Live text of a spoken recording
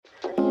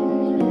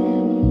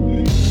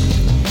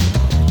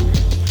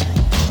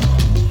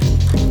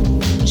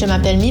Je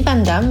m'appelle Mi Van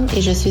Damme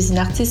et je suis une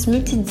artiste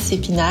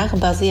multidisciplinaire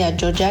basée à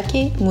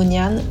Jojake,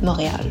 Mounian,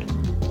 Montréal.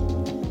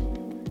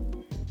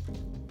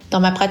 Dans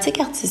ma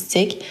pratique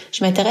artistique,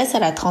 je m'intéresse à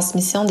la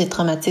transmission des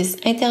traumatismes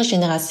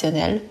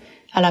intergénérationnels,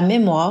 à la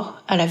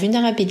mémoire, à la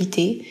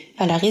vulnérabilité,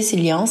 à la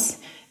résilience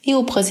et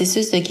au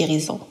processus de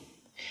guérison.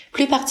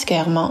 Plus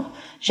particulièrement,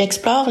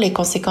 j'explore les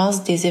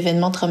conséquences des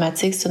événements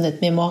traumatiques sur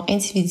notre mémoire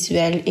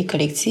individuelle et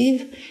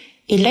collective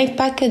et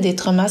l'impact des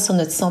traumas sur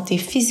notre santé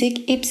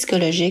physique et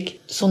psychologique,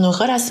 sur nos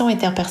relations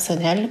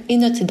interpersonnelles et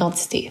notre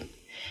identité.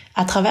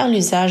 À travers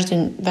l'usage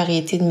d'une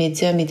variété de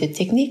médiums et de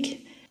techniques,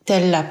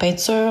 telles la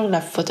peinture, la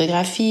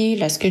photographie,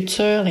 la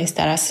sculpture,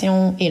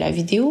 l'installation et la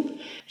vidéo,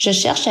 je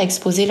cherche à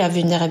exposer la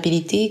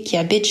vulnérabilité qui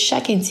habite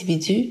chaque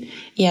individu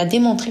et à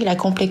démontrer la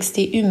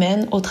complexité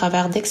humaine au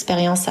travers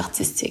d'expériences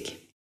artistiques.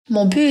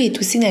 Mon but est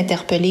aussi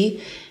d'interpeller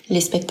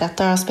les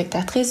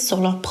spectateurs-spectatrices sur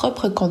leurs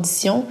propres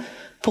conditions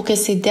pour que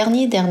ces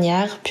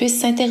dernières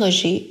puissent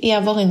s'interroger et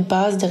avoir une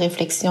base de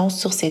réflexion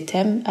sur ces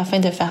thèmes afin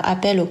de faire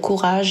appel au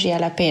courage et à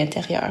la paix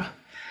intérieure.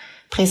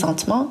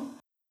 Présentement,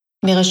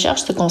 mes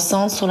recherches se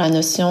concentrent sur la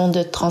notion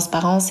de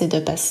transparence et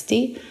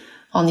d'opacité.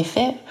 En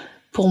effet,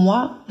 pour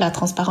moi, la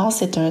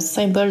transparence est un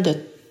symbole de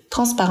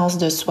transparence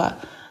de soi,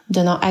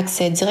 donnant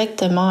accès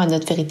directement à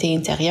notre vérité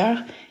intérieure,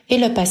 et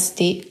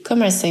l'opacité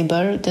comme un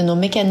symbole de nos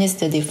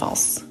mécanismes de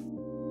défense.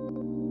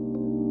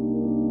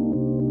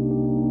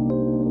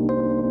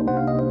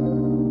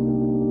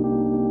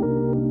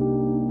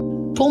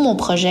 Pour mon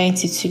projet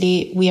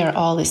intitulé We are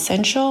all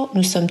essential,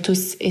 nous sommes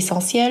tous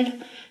essentiels,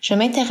 je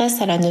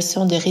m'intéresse à la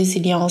notion de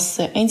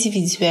résilience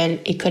individuelle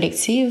et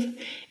collective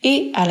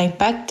et à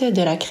l'impact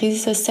de la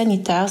crise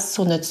sanitaire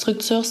sur notre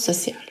structure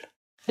sociale.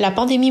 La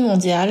pandémie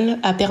mondiale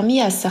a permis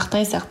à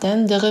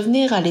certaines de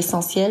revenir à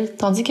l'essentiel,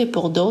 tandis que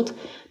pour d'autres,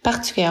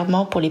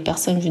 particulièrement pour les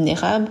personnes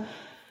vulnérables,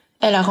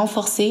 elle a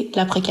renforcé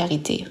la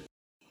précarité.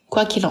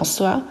 Quoi qu'il en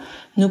soit,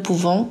 nous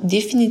pouvons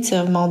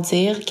définitivement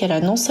dire qu'elle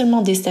a non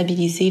seulement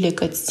déstabilisé le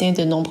quotidien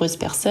de nombreuses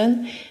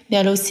personnes, mais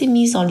elle a aussi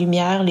mis en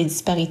lumière les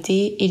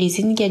disparités et les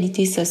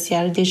inégalités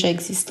sociales déjà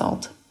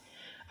existantes.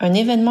 Un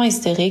événement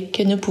historique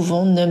que nous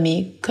pouvons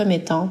nommer comme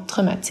étant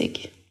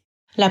traumatique.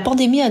 La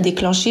pandémie a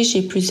déclenché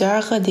chez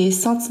plusieurs des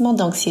sentiments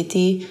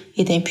d'anxiété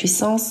et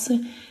d'impuissance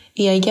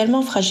et a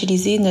également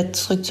fragilisé notre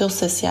structure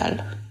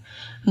sociale.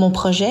 Mon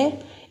projet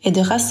est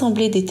de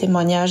rassembler des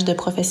témoignages de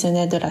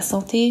professionnels de la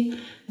santé,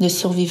 de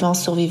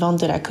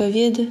survivantes de la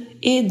COVID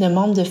et de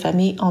membres de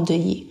familles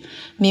endeuillées,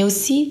 mais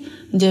aussi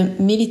de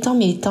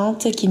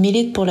militantes qui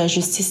militent pour la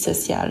justice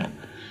sociale.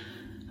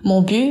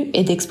 Mon but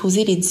est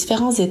d'exposer les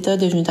différents états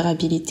de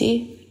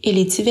vulnérabilité et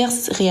les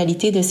diverses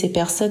réalités de ces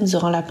personnes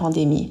durant la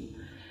pandémie.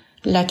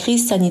 La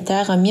crise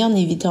sanitaire a mis en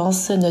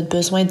évidence notre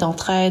besoin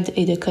d'entraide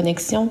et de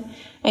connexion,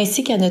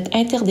 ainsi qu'à notre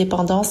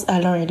interdépendance à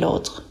l'un et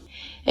l'autre.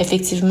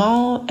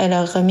 Effectivement, elle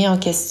a remis en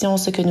question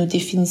ce que nous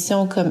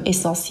définissions comme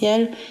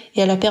essentiel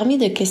et elle a permis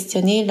de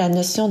questionner la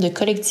notion de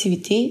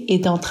collectivité et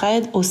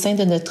d'entraide au sein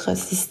de notre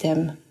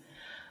système.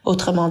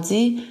 Autrement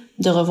dit,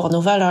 de revoir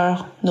nos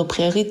valeurs, nos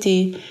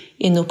priorités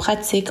et nos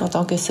pratiques en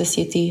tant que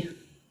société.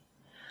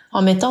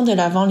 En mettant de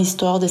l'avant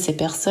l'histoire de ces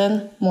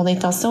personnes, mon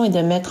intention est de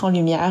mettre en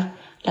lumière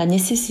la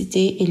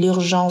nécessité et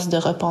l'urgence de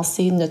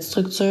repenser notre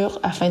structure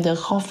afin de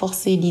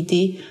renforcer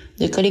l'idée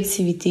de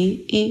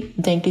collectivité et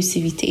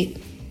d'inclusivité.